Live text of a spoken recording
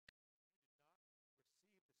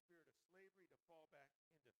fall back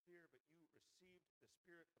into fear, but you received the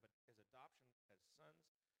Spirit as adoption as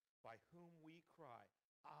sons, by whom we cry,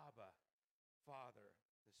 Abba, Father.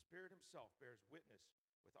 The Spirit himself bears witness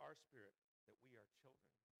with our spirit that we are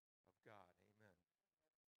children of God. Amen.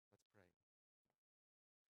 Let's pray.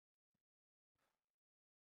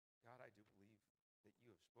 God, I do believe that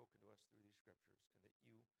you have spoken to us through these scriptures and that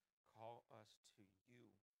you call us to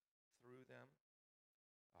you through them.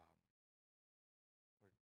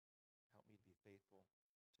 Lord, help me to be faithful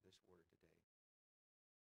to this word today.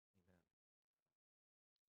 Amen.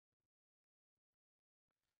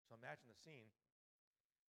 So imagine the scene.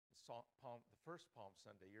 The first Palm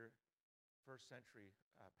Sunday, you're first century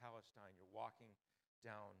Palestine. You're walking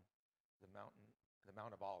down the Mount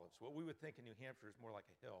of Olives. What we would think in New Hampshire is more like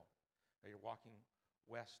a hill. You're walking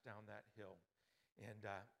west down that hill. And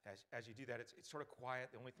as you do that, it's sort of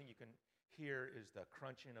quiet. The only thing you can hear is the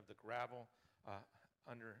crunching of the gravel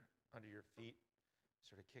under your feet,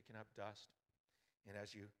 sort of kicking up dust. And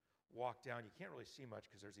as you walk down, you can't really see much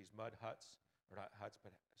because there's these mud huts, or not huts,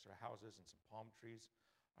 but sort of houses and some palm trees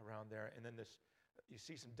around there. And then you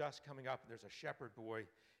see some dust coming up, and there's a shepherd boy,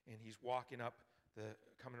 and he's walking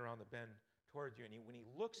coming around the bend towards you. And when he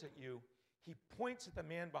looks at you, he points at the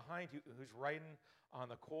man behind you who's riding on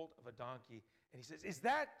the colt of a donkey, and he says, "Is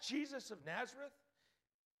that Jesus of Nazareth?"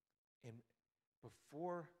 And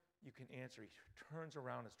before you can answer, he turns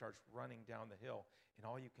around and starts running down the hill, and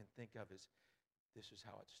all you can think of is, this is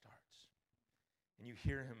how it starts. And you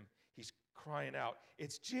hear him, he's crying out,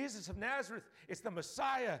 "It's Jesus of Nazareth. It's the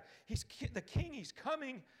Messiah. He's the King. He's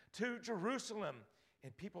coming to Jerusalem."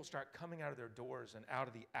 And people start coming out of their doors and out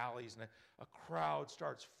of the alleys, and a crowd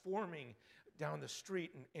starts forming down the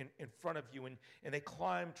street in front of you. And they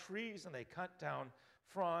climb trees, and they cut down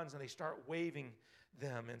fronds, and they start waving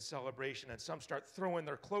them in celebration. And some start throwing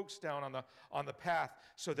their cloaks down on the path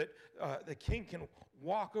so that the king can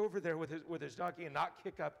walk over there with his donkey and not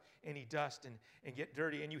kick up any dust and get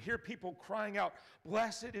dirty. And you hear people crying out,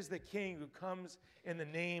 "Blessed is the King who comes in the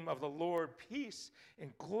name of the Lord. Peace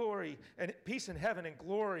and glory, and peace in heaven and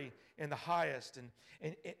glory in the highest." And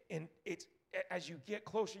it's, as you get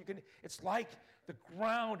closer, it's like the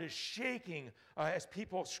ground is shaking as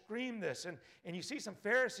people scream this. And you see some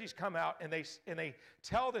Pharisees come out, and they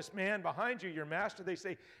tell this man behind you, your master, they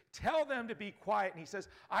say, "Tell them to be quiet." And he says,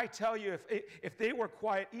 "I tell you, if they were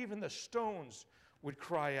quiet, even the stones would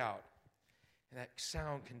cry out." And that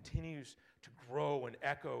sound continues to grow and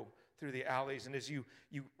echo through the alleys. And as you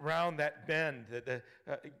round that bend,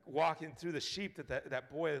 walking through the sheep that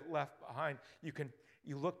boy left behind,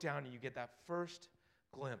 you look down and you get that first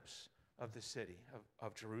glimpse of the city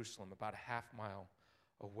of Jerusalem, about a half mile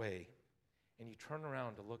away. And you turn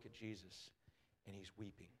around to look at Jesus, and he's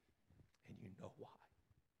weeping, and you know why.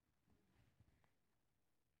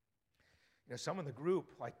 You know, some in the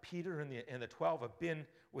group, like Peter and the 12, have been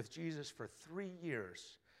with Jesus for 3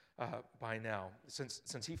 years by now,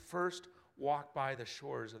 since he first walked by the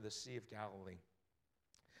shores of the Sea of Galilee.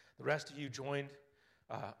 The rest of you joined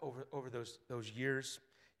over those years.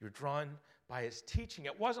 You're drawn by his teaching.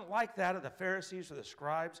 It wasn't like that of the Pharisees or the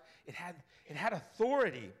scribes. It had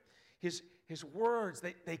authority. His words,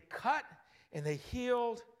 they cut and they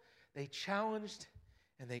healed, they challenged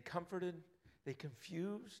and they comforted, they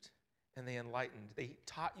confused and they enlightened. They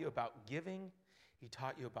taught you about giving, he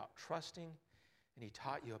taught you about trusting, and he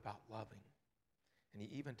taught you about loving. And he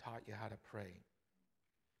even taught you how to pray.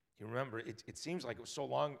 You remember, it seems like it was so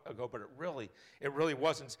long ago, but it really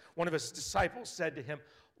wasn't. One of his disciples said to him,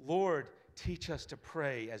 "Lord, teach us to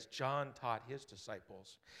pray as John taught his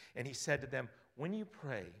disciples." And he said to them, "When you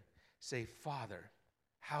pray, say, 'Father,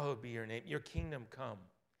 hallowed be your name. Your kingdom come.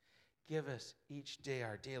 Give us each day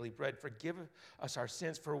our daily bread. Forgive us our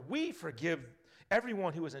sins, for we forgive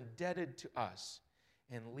everyone who is indebted to us.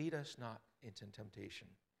 And lead us not into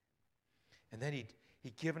temptation.'" And then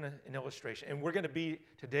he'd given an illustration. And we're going to be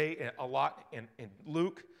today a lot in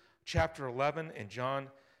Luke chapter 11 and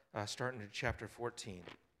John starting in chapter 14.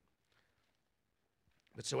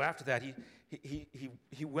 But so after that,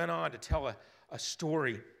 he went on to tell a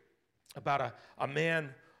story about a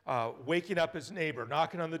man waking up his neighbor,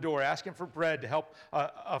 knocking on the door, asking for bread to help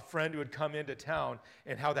a friend who had come into town,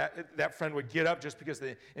 and how that friend would get up just because of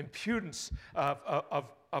the impudence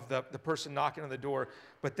of the person knocking on the door.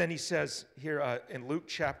 But then he says here in Luke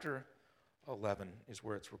chapter 11 is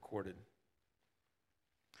where it's recorded.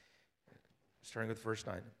 Starting with verse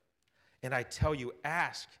 9. "And I tell you,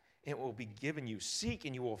 ask, and it will be given you. Seek,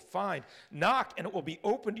 and you will find. Knock, and it will be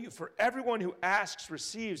opened to you. For everyone who asks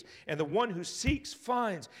receives, and the one who seeks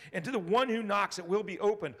finds. And to the one who knocks, it will be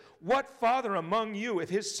opened. What father among you,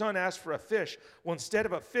 if his son asks for a fish, will instead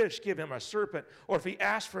of a fish give him a serpent? Or if he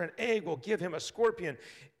asks for an egg, will give him a scorpion?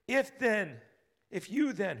 If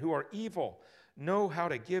you then, who are evil, know how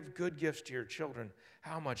to give good gifts to your children,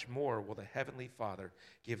 how much more will the Heavenly Father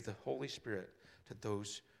give the Holy Spirit to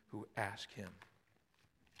those who ask him?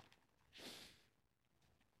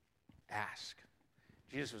 Ask.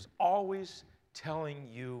 Jesus was always telling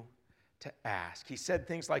you to ask. He said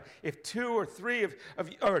things like, if two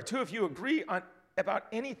of you agree on about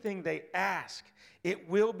anything they ask, it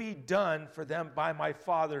will be done for them by my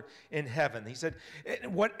Father in heaven. He said,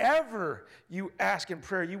 whatever you ask in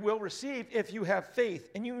prayer, you will receive if you have faith.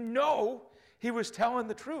 And you know he was telling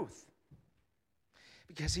the truth.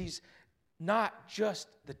 Because he's not just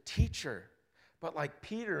the teacher, but like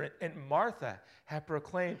Peter and Martha have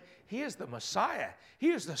proclaimed, he is the Messiah. He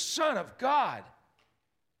is the Son of God.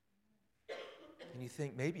 And you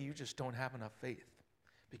think maybe you just don't have enough faith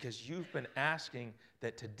because you've been asking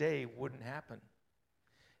that today wouldn't happen.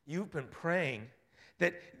 You've been praying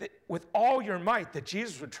that with all your might that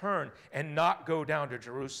Jesus would turn and not go down to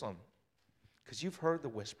Jerusalem because you've heard the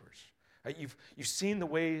whispers. Right? You've seen the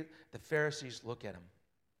way the Pharisees look at him.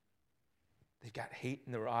 They've got hate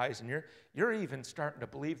in their eyes, and you're even starting to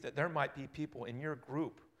believe that there might be people in your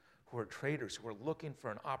group who are traitors, who are looking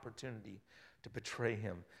for an opportunity to betray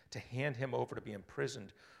him, to hand him over to be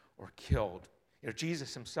imprisoned or killed. You know,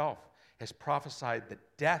 Jesus himself has prophesied that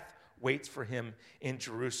death waits for him in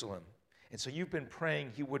Jerusalem. And so you've been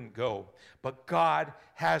praying he wouldn't go, but God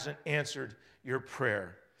hasn't answered your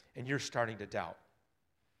prayer, and you're starting to doubt.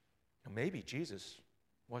 Now, maybe Jesus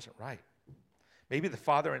wasn't right. Maybe the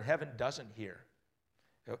Father in heaven doesn't hear.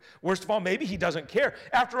 Worst of all, maybe he doesn't care.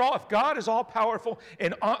 After all, if God is all-powerful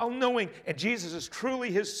and all-knowing and Jesus is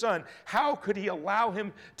truly his Son, how could he allow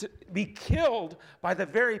him to be killed by the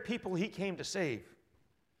very people he came to save?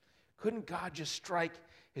 Couldn't God just strike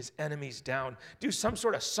his enemies down, do some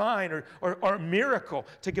sort of sign or miracle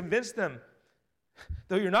to convince them?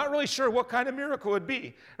 Though you're not really sure what kind of miracle it would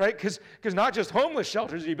be, right? Because not just homeless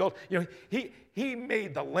shelters he built. You know, he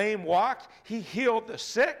made the lame walk. He healed the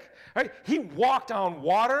sick, right? He walked on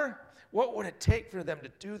water. What would it take for them to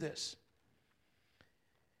do this?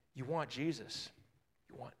 You want Jesus.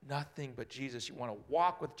 You want nothing but Jesus. You want to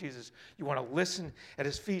walk with Jesus. You want to listen at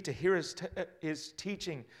his feet, to hear his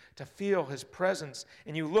teaching, to feel his presence.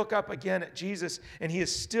 And you look up again at Jesus, and he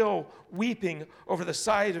is still weeping over the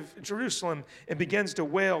side of Jerusalem and begins to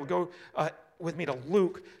wail. Go with me to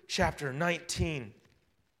Luke chapter 19,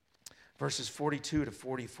 verses 42 to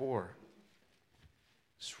 44.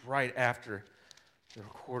 It's right after the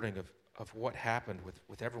recording of what happened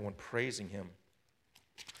with everyone praising him.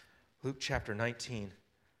 Luke chapter 19,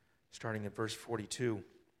 starting at verse 42.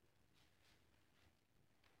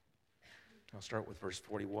 I'll start with verse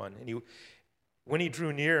 41. And when he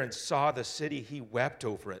drew near and saw the city, he wept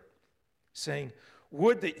over it, saying,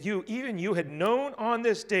 would that even you had known on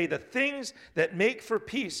this day the things that make for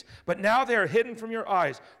peace, but now they are hidden from your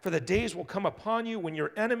eyes. For the days will come upon you when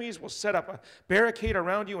your enemies will set up a barricade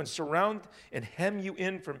around you and surround and hem you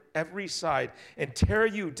in from every side and tear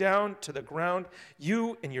you down to the ground,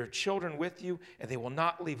 you and your children with you, and they will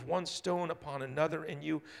not leave one stone upon another in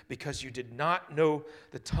you, because you did not know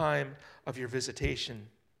the time of your visitation.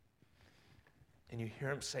 And you hear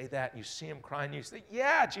him say that, and you see him crying, and you say,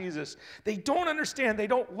 yeah, Jesus, they don't understand. They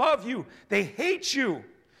don't love you. They hate you.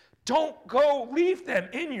 Don't go. Leave them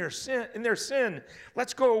in their sin.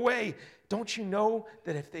 Let's go away. Don't you know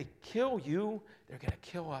that if they kill you, they're going to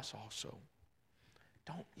kill us also?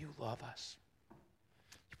 Don't you love us?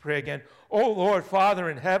 Pray again. Oh, Lord, Father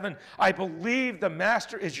in heaven, I believe the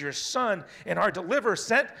Master is your Son and our deliverer,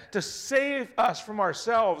 sent to save us from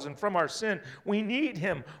ourselves and from our sin. We need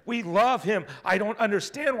him. We love him. I don't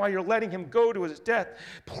understand why you're letting him go to his death.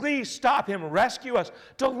 Please stop him. Rescue us.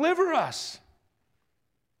 Deliver us.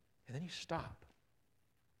 And then you stop.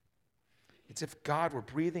 It's if God were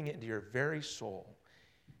breathing into your very soul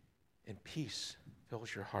and peace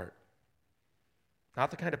fills your heart. Not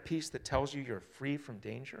the kind of peace that tells you you're free from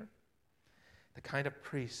danger. The kind of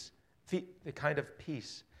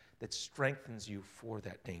peace that strengthens you for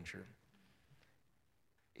that danger.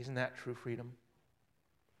 Isn't that true freedom?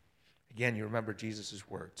 Again, you remember Jesus'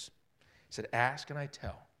 words. He said, ask and I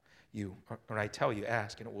tell you, or I tell you,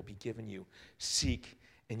 ask and it will be given you. Seek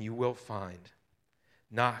and you will find.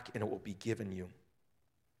 Knock and it will be given you.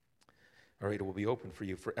 All right, it will be open for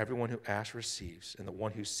you. For everyone who asks receives, and the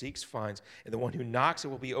one who seeks finds, and the one who knocks it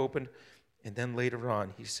will be opened. And then later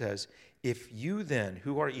on, he says, if you then,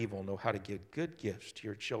 who are evil, know how to give good gifts to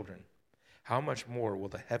your children, how much more will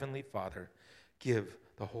the Heavenly Father give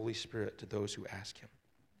the Holy Spirit to those who ask him?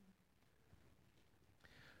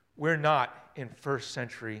 We're not in first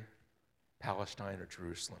century Palestine or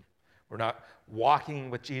Jerusalem. We're not walking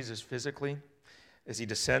with Jesus physically as he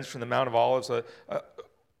descends from the Mount of Olives,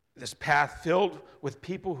 this path filled with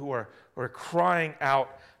people who are crying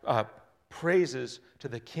out praises to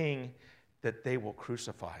the King that they will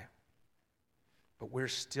crucify. But we're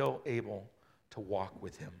still able to walk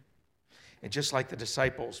with him. And just like the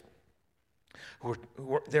disciples who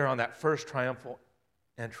were there on that first triumphal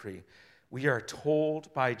entry, we are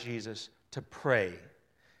told by Jesus to pray,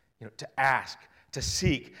 to ask, to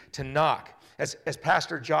seek, to knock. As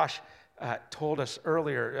Pastor Josh told us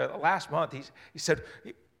earlier, last month, he said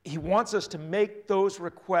he wants us to make those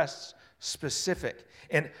requests specific.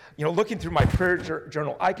 And, looking through my prayer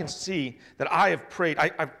journal, I can see that I have prayed.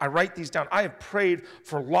 I write these down. I have prayed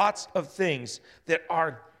for lots of things that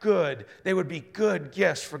are good. They would be good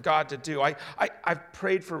gifts for God to do. I've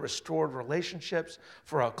prayed for restored relationships,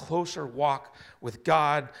 for a closer walk with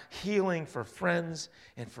God, healing for friends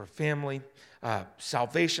and for family,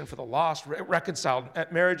 salvation for the lost, reconciled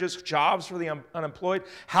marriages, jobs for the unemployed,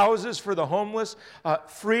 houses for the homeless,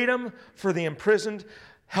 freedom for the imprisoned,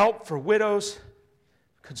 help for widows,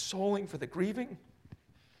 consoling for the grieving,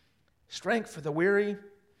 strength for the weary,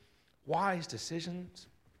 wise decisions,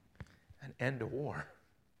 an end to war.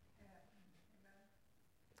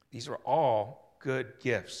 These are all good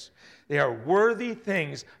gifts. They are worthy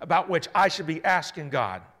things about which I should be asking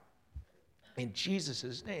God in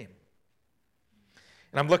Jesus' name.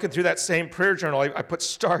 And I'm looking through that same prayer journal. I put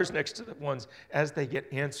stars next to the ones as they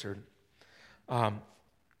get answered. And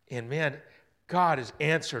man, God has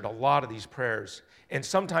answered a lot of these prayers. And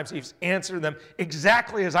sometimes he's answered them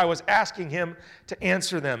exactly as I was asking him to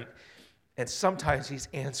answer them. And sometimes he's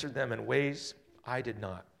answered them in ways I did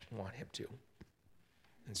not want him to.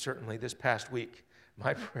 And certainly this past week,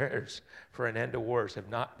 my prayers for an end to wars have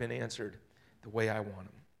not been answered the way I want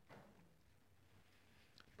them.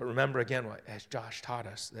 But remember again, as Josh taught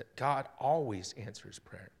us, that God always answers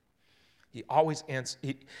prayer. He always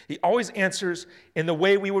answers in the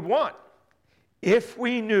way we would want, if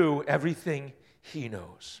we knew everything he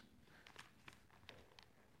knows.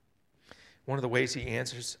 One of the ways he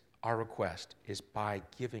answers our request is by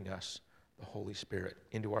giving us the Holy Spirit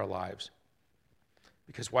into our lives.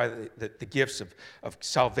 Because why the gifts of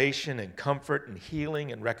salvation and comfort and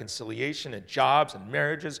healing and reconciliation and jobs and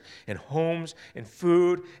marriages and homes and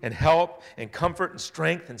food and help and comfort and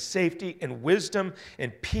strength and safety and wisdom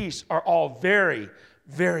and peace are all very,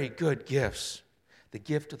 very good gifts. The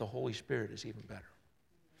gift of the Holy Spirit is even better.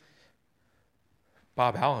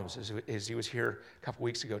 Bob Allums, as he was here a couple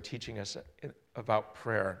weeks ago teaching us about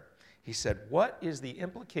prayer, he said, what is the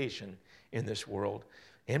implication in this world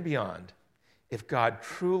and beyond if God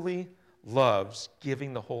truly loves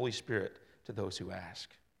giving the Holy Spirit to those who ask?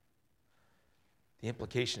 The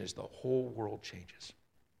implication is the whole world changes.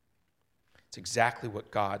 It's exactly what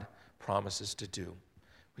God promises to do.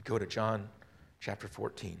 We go to John chapter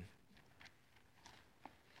 14.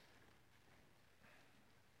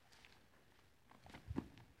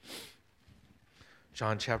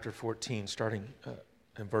 John chapter 14, starting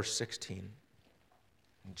in verse 16.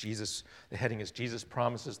 Jesus, the heading is Jesus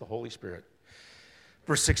promises the Holy Spirit.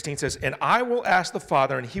 Verse 16 says, and I will ask the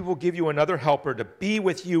Father, and he will give you another helper to be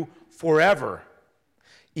with you forever,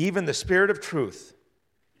 even the Spirit of truth,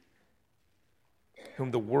 whom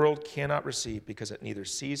the world cannot receive because it neither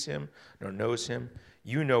sees him nor knows him.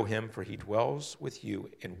 You know him, for he dwells with you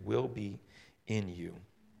and will be in you.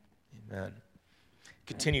 Amen.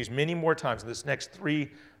 Continues many more times in this next three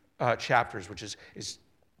chapters, which is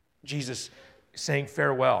Jesus saying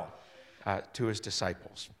farewell to his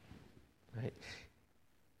disciples. Right?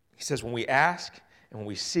 He says when we ask and when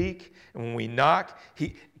we seek and when we knock,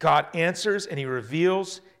 God answers and he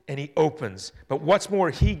reveals and he opens. But what's more,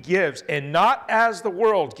 he gives, and not as the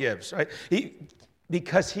world gives, right?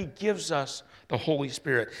 Because he gives us the Holy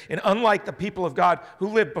Spirit. And unlike the people of God who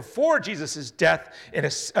lived before Jesus' death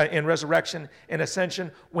and resurrection and ascension,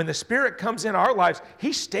 when the Spirit comes in our lives,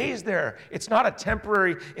 he stays there. It's not a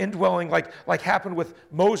temporary indwelling like happened with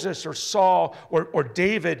Moses or Saul or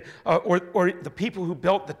David or the people who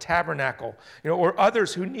built the tabernacle, or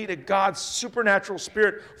others who needed God's supernatural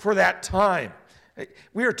Spirit for that time.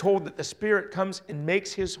 We are told that the Spirit comes and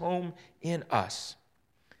makes his home in us.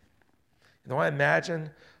 And though I imagine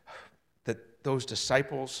that those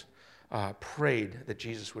disciples prayed that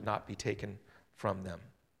Jesus would not be taken from them.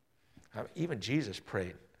 Even Jesus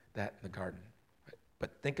prayed that in the garden.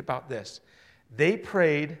 But think about this. They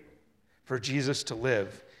prayed for Jesus to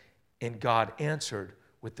live, and God answered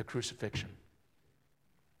with the crucifixion.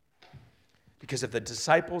 Because if the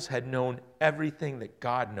disciples had known everything that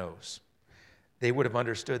God knows, they would have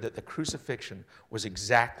understood that the crucifixion was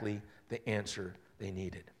exactly the answer they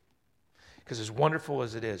needed. Because as wonderful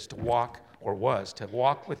as it is to walk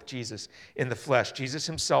with Jesus in the flesh, Jesus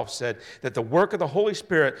himself said that the work of the Holy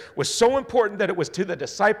Spirit was so important that it was to the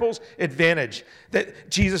disciples' advantage that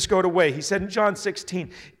Jesus go away. He said in John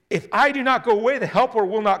 16, if I do not go away, the Helper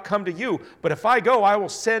will not come to you. But if I go, I will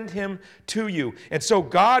send him to you. And so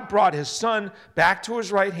God brought his Son back to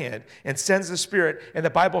his right hand and sends the Spirit. And the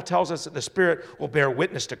Bible tells us that the Spirit will bear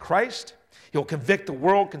witness to Christ. He will convict the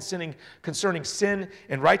world concerning sin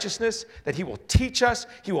and righteousness, that he will teach us.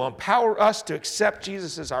 He will empower us to accept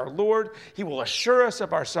Jesus as our Lord. He will assure us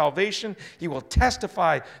of our salvation. He will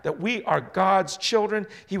testify that we are God's children.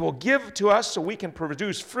 He will give to us so we can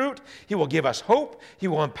produce fruit. He will give us hope. He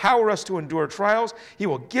will empower us to endure trials. He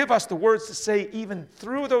will give us the words to say even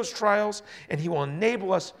through those trials, and he will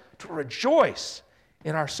enable us to rejoice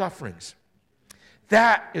in our sufferings.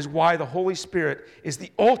 That is why the Holy Spirit is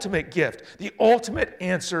the ultimate gift, the ultimate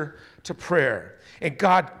answer to prayer. And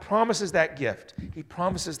God promises that gift. He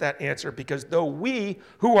promises that answer because though we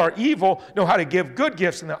who are evil know how to give good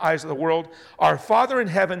gifts in the eyes of the world, our Father in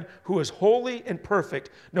heaven, who is holy and perfect,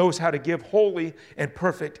 knows how to give holy and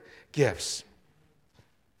perfect gifts.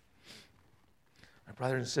 My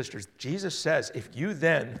brothers and sisters, Jesus says, if you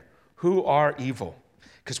then who are evil,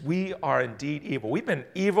 because we are indeed evil. We've been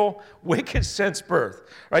evil, wicked since birth,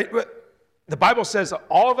 right? The Bible says that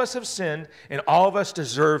all of us have sinned and all of us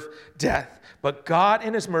deserve death. But God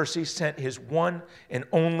in his mercy sent his one and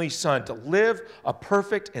only Son to live a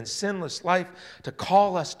perfect and sinless life, to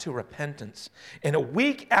call us to repentance. And a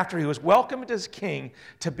week after he was welcomed as king,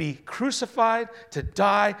 to be crucified, to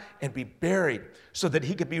die, and be buried, so that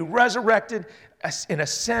he could be resurrected and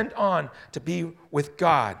ascend on to be with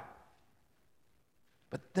God.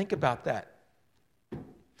 But think about that.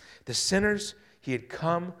 The sinners he had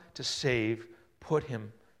come to save put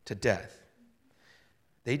him to death.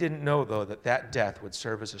 They didn't know, though, that that death would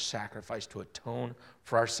serve as a sacrifice to atone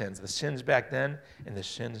for our sins, the sins back then and the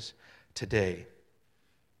sins today.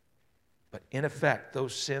 But in effect,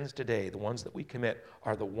 those sins today, the ones that we commit,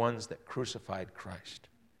 are the ones that crucified Christ.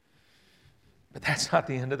 But that's not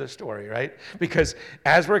the end of the story, right? Because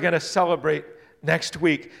as we're going to celebrate next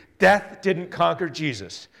week, death didn't conquer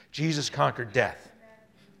Jesus. Jesus conquered death.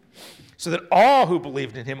 So that all who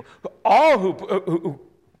believed in him, all who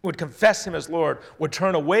would confess him as Lord, would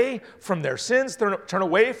turn away from their sins, turn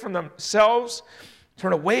away from themselves,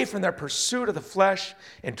 turn away from their pursuit of the flesh,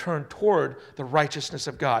 and turn toward the righteousness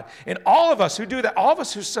of God. And all of us who do that, all of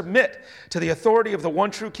us who submit to the authority of the one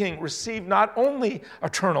true King, receive not only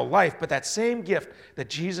eternal life, but that same gift that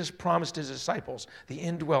Jesus promised his disciples, the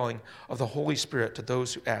indwelling of the Holy Spirit to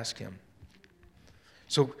those who ask him.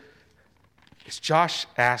 So, as Josh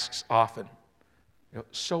asks often,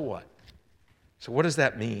 so what? So what does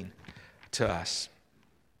that mean to us?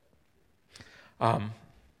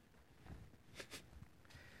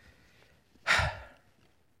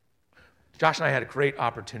 Josh and I had a great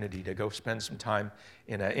opportunity to go spend some time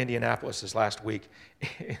in Indianapolis this last week.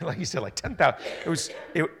 Like you said, like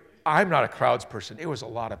 10,000. I'm not a crowds person. It was a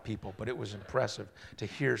lot of people, but it was impressive to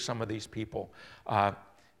hear some of these people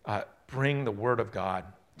bring the Word of God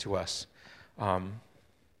to us. One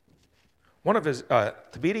of his,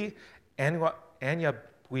 Thabiti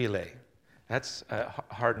Anyabwile, that's a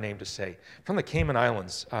hard name to say, from the Cayman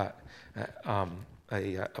Islands, a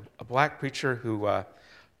black preacher who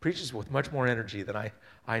preaches with much more energy than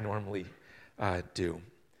I normally do.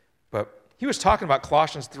 But he was talking about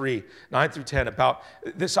Colossians 3, 9 through 10, about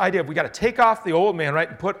this idea of we got to take off the old man, right,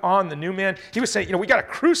 and put on the new man. He was saying, we got to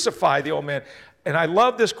crucify the old man. And I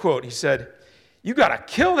love this quote. He said, you got to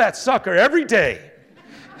kill that sucker every day.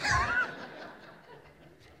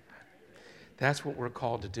 That's what we're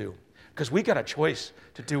called to do. Because we got a choice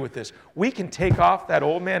to do with this. We can take off that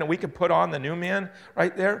old man and we can put on the new man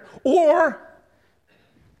right there. Or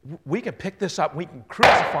we can pick this up and we can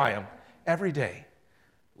crucify him every day.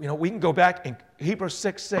 We can go back, and Hebrews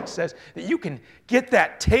 6:6 says that you can get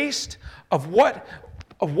that taste of what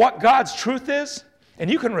God's truth is, and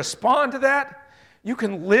you can respond to that. You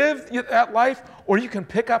can live that life, or you can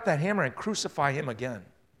pick up that hammer and crucify him again.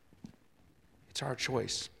 It's our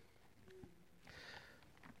choice.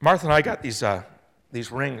 Martha and I got these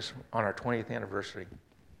rings on our 20th anniversary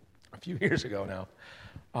a few years ago now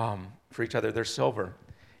for each other. They're silver.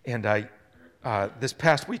 And this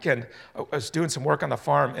past weekend, I was doing some work on the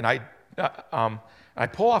farm, and I I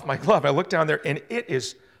pull off my glove. I look down there, and it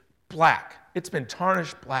is black. It's been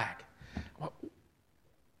tarnished black.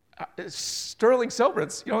 It's sterling silver.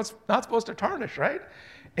 It's not supposed to tarnish, right?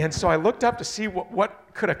 And so I looked up to see what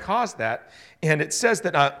could have caused that. And it says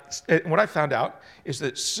that what I found out is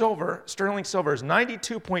that sterling silver, is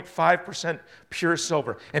 92.5% pure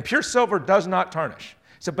silver. And pure silver does not tarnish.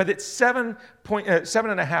 But it's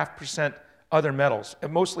 7.5% other metals,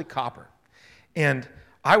 and mostly copper. And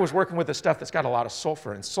I was working with the stuff that's got a lot of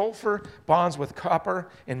sulfur. And sulfur bonds with copper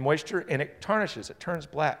and moisture, and it tarnishes. It turns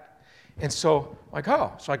black. And so,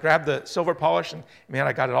 so I grabbed the silver polish, and man,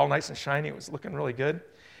 I got it all nice and shiny. It was looking really good.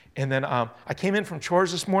 And then I came in from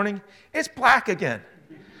chores this morning. It's black again.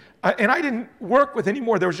 And I didn't work with any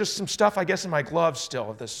more. There was just some stuff, I guess, in my gloves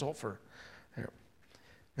still of this sulfur.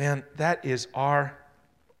 Man, that is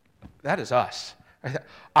us.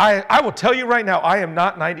 I will tell you right now, I am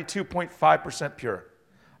not 92.5% pure.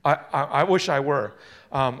 I wish I were.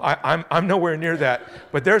 I'm nowhere near that.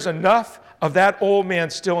 But there's enough of that old man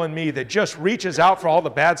still in me that just reaches out for all the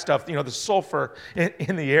bad stuff, the sulfur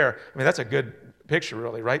in the air. I mean, that's a good picture,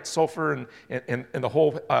 really, right? Sulfur and the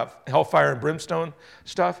whole hellfire and brimstone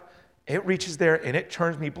stuff. It reaches there, and it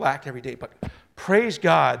turns me black every day. But praise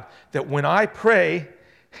God that when I pray,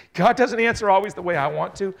 God doesn't answer always the way I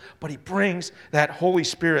want to, but He brings that Holy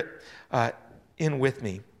Spirit in with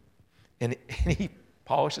me. And He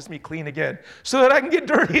polishes me clean again so that I can get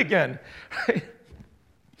dirty again. Right?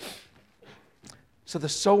 So the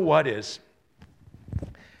so what is,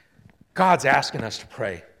 God's asking us to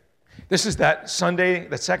pray. This is that Sunday,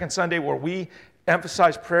 the second Sunday, where we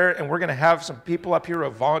emphasize prayer, and we're going to have some people up here who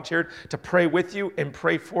have volunteered to pray with you and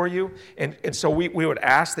pray for you. And so we would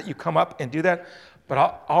ask that you come up and do that.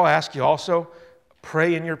 But I'll ask you also,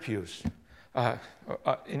 pray in your pews,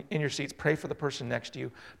 in your seats. Pray for the person next to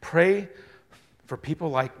you. Pray for people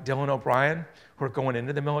like Dylan O'Brien, who are going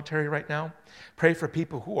into the military right now. Pray for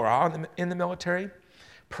people who are in the military.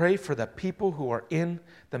 Pray for the people who are in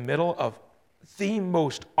the middle of the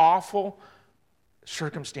most awful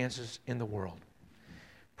circumstances in the world.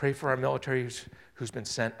 Pray for our military who's been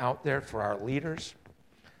sent out there, for our leaders.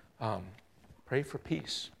 Pray for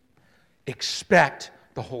peace. Expect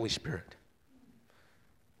the Holy Spirit.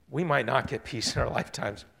 We might not get peace in our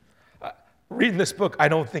lifetimes. Reading this book, I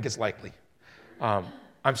don't think it's likely.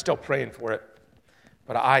 I'm still praying for it.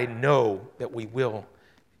 But I know that we will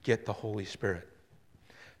get the Holy Spirit.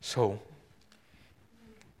 So,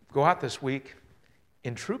 go out this week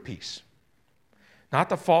in true peace. Not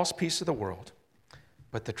the false peace of the world,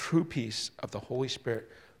 but the true peace of the Holy Spirit,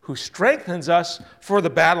 who strengthens us for the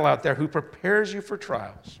battle out there, who prepares you for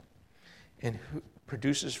trials, and who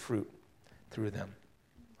produces fruit through them.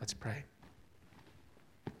 Let's pray.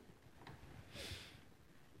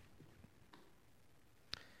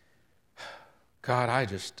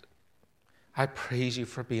 God, I praise you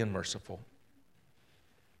for being merciful.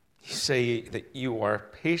 You say that you are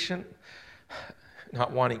patient,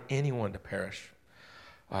 not wanting anyone to perish.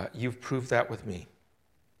 You've proved that with me.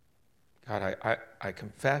 God, I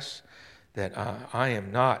confess that I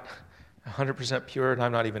am not 100% pure, and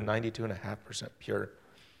I'm not even 92.5% pure.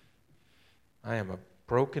 I am a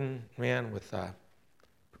broken man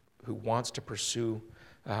who wants to pursue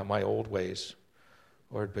my old ways,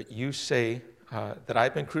 Lord. But you say that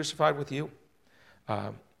I've been crucified with you,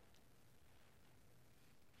 and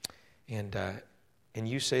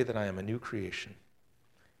you say that I am a new creation.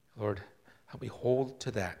 Lord, help me hold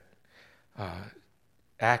to that.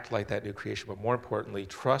 Act like that new creation, but more importantly,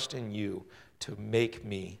 trust in you to make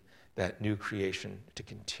me that new creation, to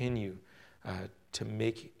continue to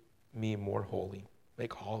make me more holy.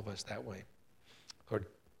 Make all of us that way. Lord,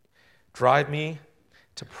 drive me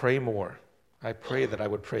to pray more. I pray that I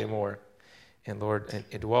would pray more. And Lord,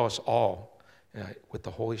 and dwell us all with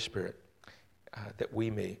the Holy Spirit, that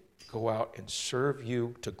we may go out and serve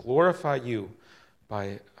you, to glorify you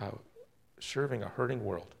by serving a hurting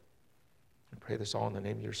world. I pray this all in the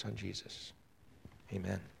name of your Son, Jesus.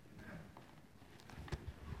 Amen.